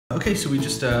Okay, so we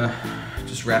just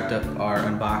wrapped up our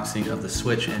unboxing of the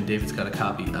Switch, and David's got a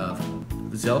copy of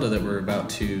Zelda that we're about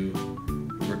to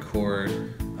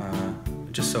record,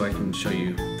 just so I can show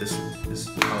you this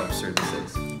how absurd this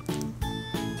is.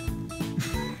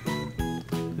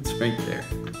 It's right there.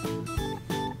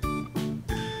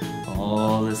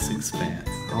 All this expanse.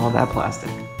 All that plastic.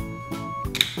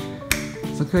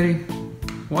 So Cody,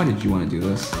 why did you want to do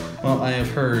this? Well, I have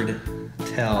heard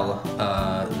tell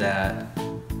that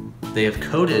they have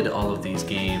coated all of these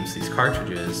games, these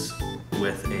cartridges,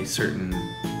 with a certain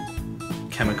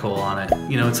chemical on it.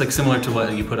 You know, it's like similar to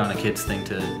what you put on a kid's thing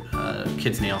to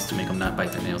kids' nails to make them not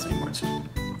bite their nails anymore. It's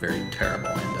very terrible,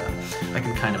 and I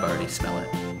can kind of already smell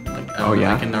it. Like,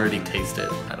 I can already taste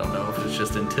it. I don't know if it's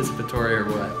just anticipatory or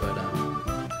what, but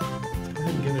let's go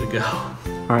ahead and give it a go.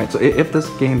 All right, so if this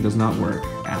game does not work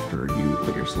after you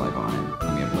put your saliva on it,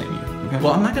 I'm gonna blame you. Okay?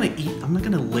 Well, I'm not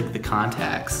gonna lick the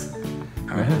contacts.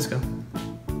 All right, let's go.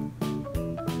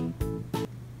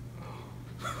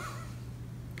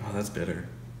 Oh, that's bitter.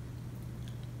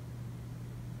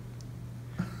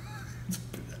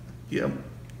 Yep.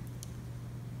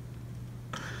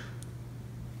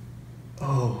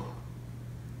 Oh.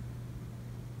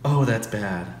 Oh, that's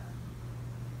bad.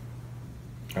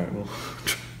 All right, well.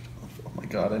 Oh my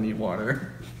God, I need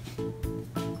water.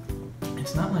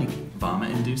 It's not like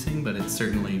vomit-inducing, but it's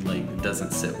certainly like it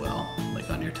doesn't sit well, like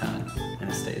on your tongue, and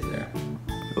it stays there.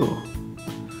 Oh.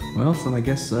 Well, so I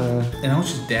guess. And I was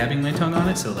just dabbing my tongue on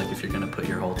it, so like if you're gonna put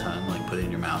your whole tongue, like put it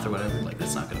in your mouth or whatever, like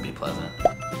that's not gonna be pleasant.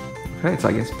 Okay, so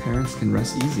I guess parents can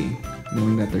rest easy,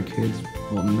 knowing that their kids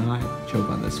will not choke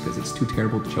on this because it's too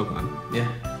terrible to choke on. Yeah.